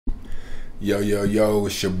Yo, yo, yo,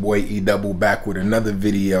 it's your boy E Double back with another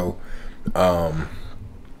video.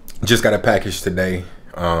 Just got a package today.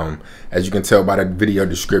 As you can tell by the video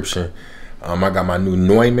description, I got my new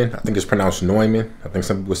Neumann. I think it's pronounced Neumann. I think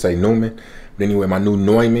some people say Neumann. But anyway, my new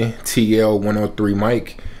Neumann TL103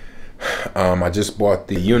 mic. I just bought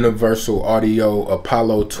the Universal Audio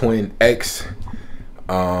Apollo Twin X.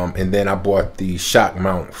 And then I bought the shock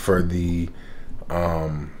mount for the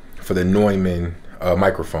Neumann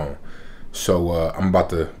microphone. So I'm about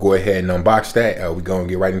to go ahead and unbox that. We're gonna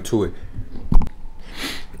get right into it.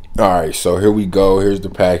 All right, so here we go. Here's the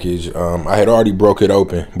package. I had already broke it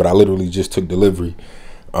open, but I literally just took delivery.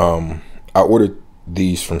 I ordered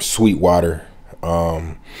these from Sweetwater.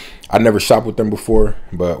 I never shopped with them before,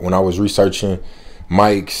 but when I was researching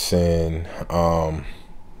mics and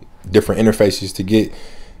different interfaces to get,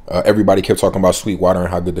 everybody kept talking about Sweetwater and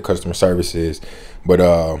how good the customer service is. But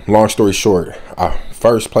long story short, I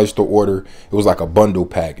first placed the order. It was like a bundle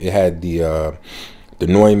pack. It had the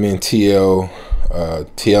Neumann TLM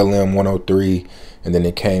 103, and then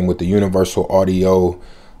it came with the Universal Audio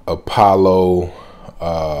Apollo.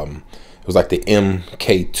 It was like the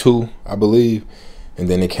MK2, I believe. And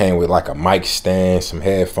then it came with like a mic stand, some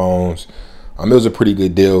headphones. It was a pretty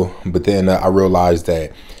good deal. But then I realized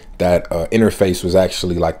that interface was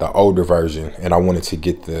actually like the older version, and I wanted to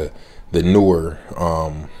get the newer,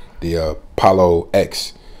 the Apollo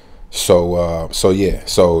X. So yeah,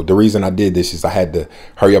 so the reason I did this is I had to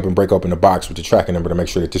hurry up and break open the box with the tracking number to make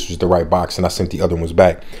sure that this was the right box, and I sent the other ones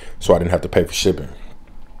back so I didn't have to pay for shipping.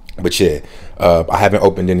 But yeah, I haven't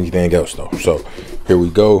opened anything else though. So here we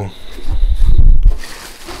go.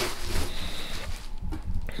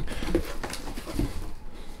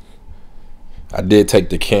 I did take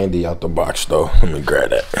the candy out the box though. Let me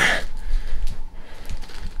grab that.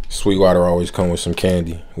 Sweetwater always come with some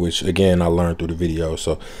candy, which again I learned through the video,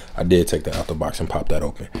 so I did take that out the box and pop that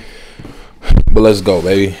open. But let's go,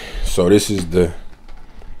 baby. So this is the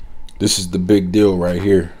big deal right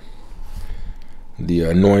here.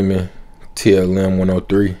 The Neumann TLM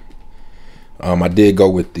 103. I did go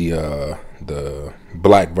with the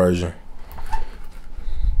black version.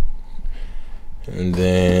 And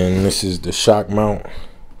then this is the shock mount.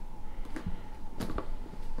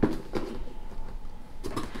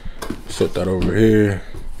 Set that over here.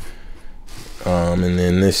 And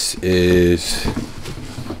then this is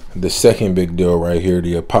the second big deal right here,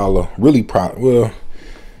 the Apollo. Really well,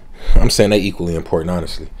 I'm saying they equally important,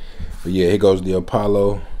 honestly. But yeah, here goes the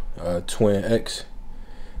Apollo Twin X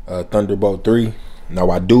Thunderbolt 3. Now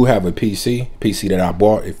I do have a PC that I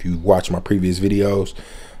bought. If you watch my previous videos,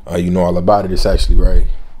 you know all about it. It's actually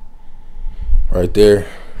right there.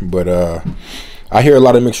 But I hear a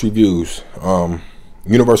lot of mixed reviews.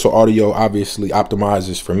 Universal Audio obviously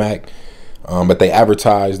optimizes for Mac, but they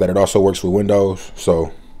advertise that it also works with Windows.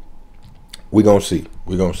 So we're gonna see.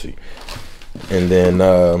 And then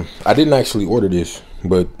I didn't actually order this,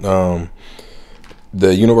 but the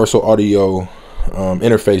Universal Audio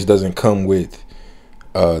interface doesn't come with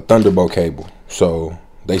Thunderbolt cable, so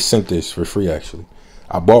they sent this for free. Actually,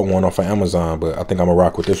 I bought one off of Amazon, but I think I'm gonna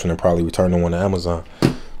rock with this one and probably return the one to Amazon.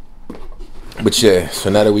 But yeah, so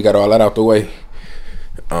now that we got all that out the way,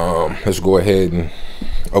 let's go ahead and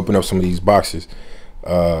open up some of these boxes.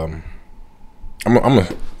 I'm gonna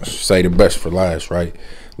say the best for last, right?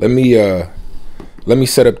 Let me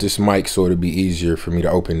set up this mic so it'll be easier for me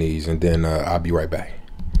to open these, and then I'll be right back.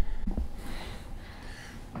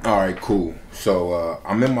 All right, cool. So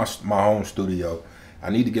I'm in my home studio. I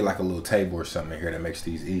need to get like a little table or something in here that makes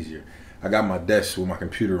these easier. I got my desk with my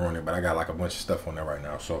computer on it, but I got like a bunch of stuff on there right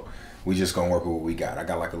now. So we just gonna work with what we got. I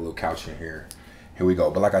got like a little couch in here. Here we go.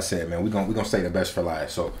 But like I said, man, we're gonna say the best for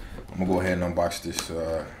last. So I'm gonna go ahead and unbox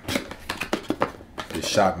this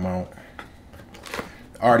shock mount.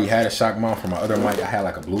 I already had a shock mount for my other mic. I had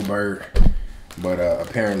like a Bluebird, but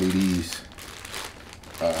apparently these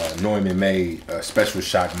Neumann made a special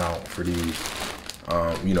shock mount for these.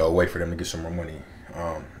 You know, a way for them to get some more money.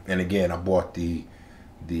 And again, I bought the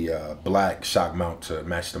black shock mount to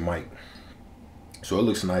match the mic, so it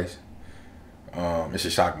looks nice. It's a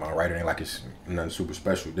shock mount, right? It ain't like it's nothing super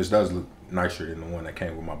special. This does look nicer than the one that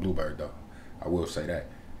came with my Bluebird, though. I will say that.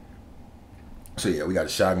 So yeah, we got a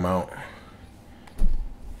shock mount.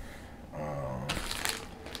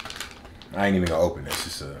 I ain't even gonna open this.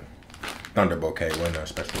 It's a Thunderbolt cable. Ain't nothing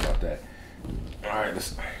special about that. All right,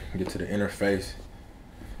 let's get to the interface.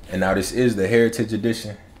 And now this is the Heritage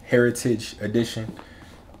Edition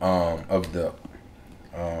of the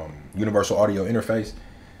Universal Audio interface.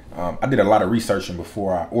 I did a lot of researching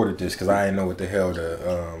before I ordered this because I didn't know what the hell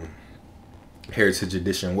the Heritage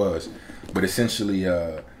Edition was. But essentially,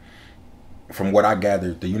 from what I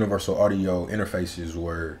gathered, the universal audio interfaces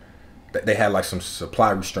were, they had like some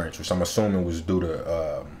supply restraints, which I'm assuming was due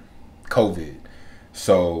to COVID.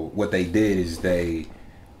 So what they did is they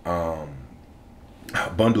bundled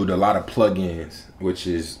a lot of plugins, which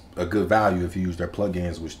is a good value if you use their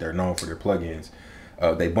plugins, which they're known for their plugins.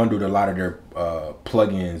 They bundled a lot of their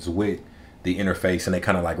plugins with the interface, and they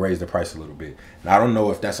kind of like raised the price a little bit. Now I don't know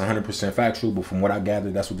if that's 100% factual, but from what I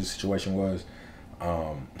gathered, that's what the situation was.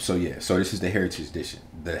 So yeah, so this is the Heritage Edition.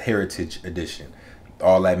 The Heritage Edition.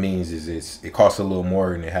 All that means is it costs a little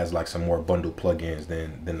more, and it has like some more bundled plugins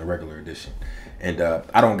than the regular edition. And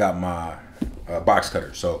I don't got my box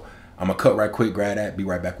cutter, so I'm gonna cut right quick, grab that, be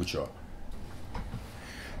right back with y'all.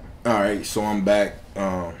 All right, so I'm back.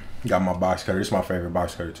 Got my box cutter. This is my favorite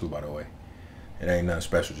box cutter too, by the way. It ain't nothing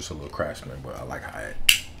special, just a little Craftsman, but I like how it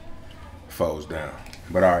folds down.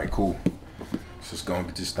 But all right, cool. So let's go and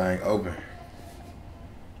get this thing open.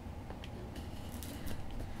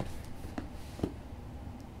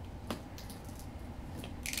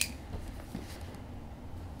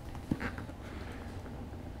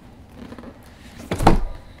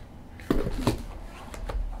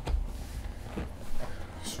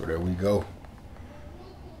 So there we go.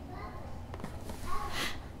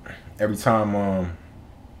 Every time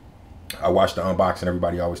I watched the unboxing,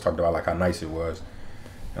 everybody always talked about like how nice it was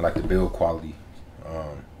and like the build quality.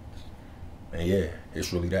 And yeah,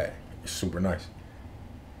 it's really that. It's super nice.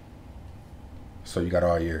 So you got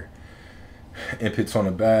all your inputs on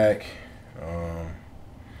the back,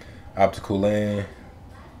 optical in,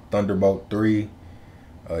 Thunderbolt 3,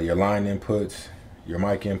 your line inputs, your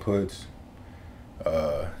mic inputs,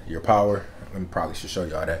 your power. Let me probably should show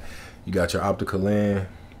y'all that. You got your optical in,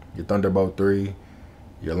 your Thunderbolt 3,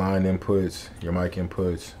 your line inputs, your mic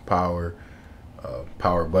inputs, power,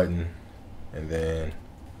 power button, and then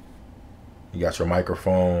you got your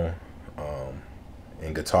microphone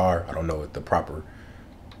and guitar. I don't know what the proper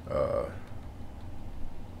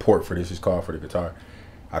port for this is called for the guitar.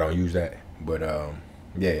 I don't use that, but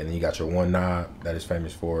yeah. And then you got your one knob that is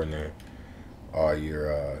famous for, and then all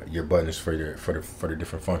your buttons for the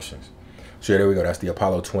different functions. So yeah, there we go. That's the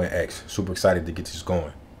Apollo Twin X. Super excited to get this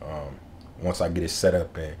going. Once I get it set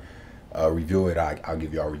up and review it, I'll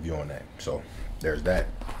give y'all a review on that. So there's that.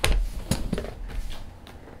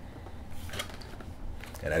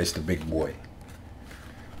 And that is the big boy.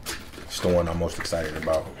 It's the one I'm most excited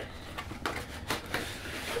about.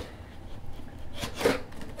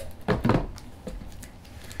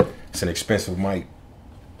 It's an expensive mic.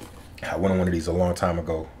 I went on one of these a long time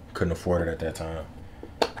ago. Couldn't afford it at that time.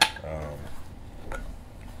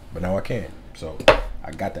 But now I can. So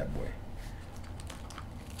I got that boy.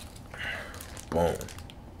 Boom.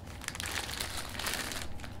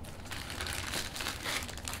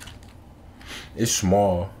 It's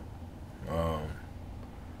small.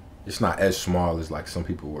 It's not as small as like some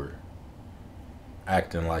people were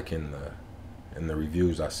acting like in the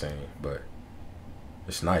reviews I seen, but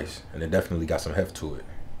it's nice, and it definitely got some heft to it.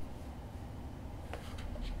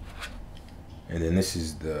 And then this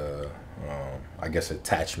is the I guess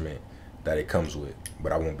attachment that it comes with,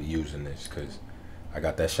 but I won't be using this because I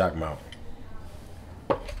got that shock mount.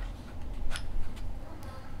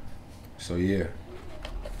 So yeah,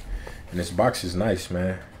 and this box is nice,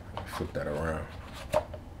 man. Flip that around.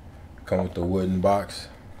 Come with the wooden box.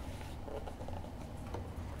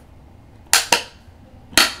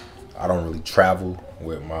 I don't really travel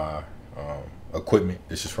with my equipment.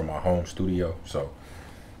 This is from my home studio, so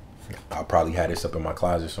I'll probably have this up in my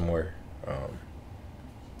closet somewhere.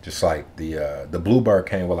 Just like the Bluebird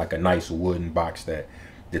came with like a nice wooden box that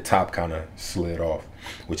the top kind of slid off,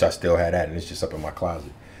 which I still had that, and it's just up in my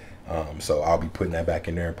closet. So I'll be putting that back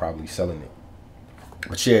in there and probably selling it.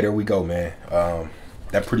 But yeah, there we go, man.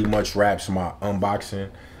 That pretty much wraps my unboxing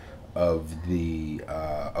of the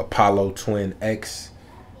Apollo Twin X,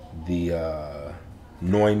 the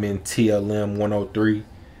Neumann TLM 103,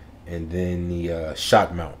 and then the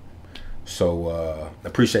shock mount. So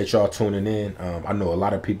appreciate y'all tuning in. I know a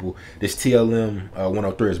lot of people, this TLM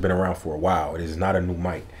 103 has been around for a while. It is not a new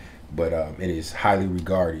mic, but it is highly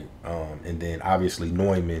regarded. And then obviously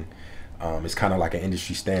Neumann is kind of like an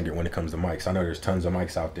industry standard when it comes to mics. I know there's tons of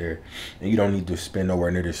mics out there, and you don't need to spend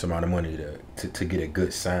nowhere near this amount of money to get a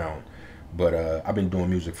good sound. But I've been doing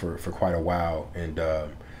music for quite a while, and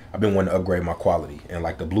I've been wanting to upgrade my quality. And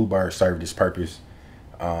like the Bluebird served its purpose,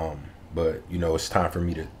 but you know, it's time for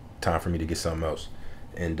me to get something else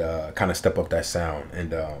and kind of step up that sound.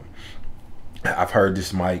 And I've heard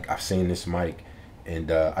this mic, I've seen this mic,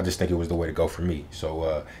 and I just think it was the way to go for me.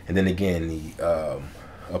 So and then again, the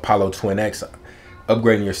Apollo Twin X,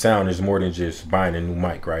 upgrading your sound is more than just buying a new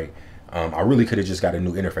mic, right? I really could have just got a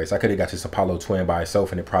new interface. I could have got this Apollo Twin by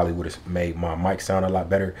itself and it probably would have made my mic sound a lot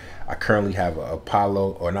better. I currently have a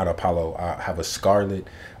Apollo, or not Apollo, I have a Scarlett.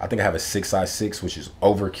 I think I have a 6i6, which is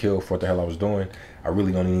overkill for what the hell I was doing. I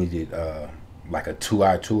really only needed like a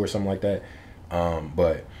 2i2 or something like that.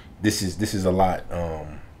 But this is a lot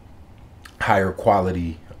higher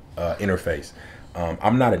quality interface.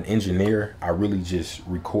 I'm not an engineer. I really just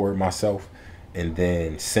record myself and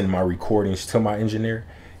then send my recordings to my engineer,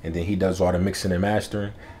 and then he does all the mixing and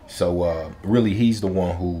mastering. So really, he's the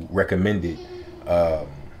one who recommended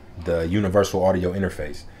the universal audio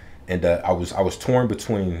interface. And I was torn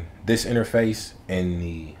between this interface and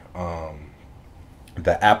the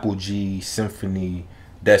Apple G Symphony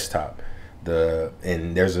desktop.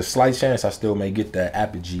 And there's a slight chance I still may get the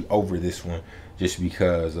Apple G over this one, just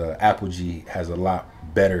because Apple G has a lot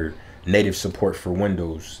better native support for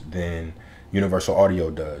Windows than Universal Audio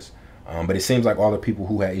does. But it seems like all the people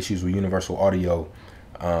who had issues with Universal Audio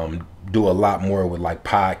do a lot more with like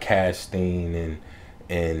podcasting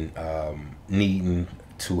and needing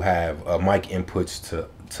to have mic inputs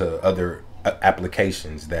to other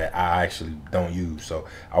applications that I actually don't use. So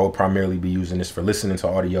I will primarily be using this for listening to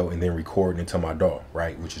audio and then recording into my DAW,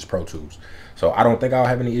 right, which is Pro Tools. So I don't think I'll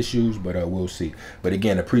have any issues, but we'll see. But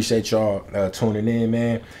again, appreciate y'all tuning in,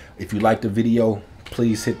 man. If you like the video,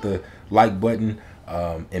 please hit the like button,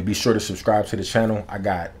 and be sure to subscribe to the channel. I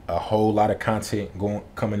got a whole lot of content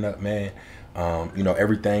coming up, man. You know,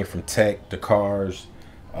 everything from tech to cars,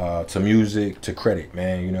 to music to credit,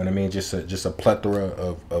 man. You know what I mean? Just a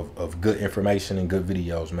plethora of good information and good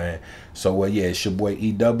videos, man. So yeah, it's your boy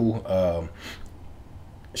E Double.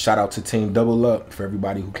 Shout out to Team Double Up for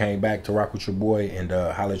everybody who came back to rock with your boy, and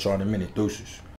holla at y'all in a minute. Deuces.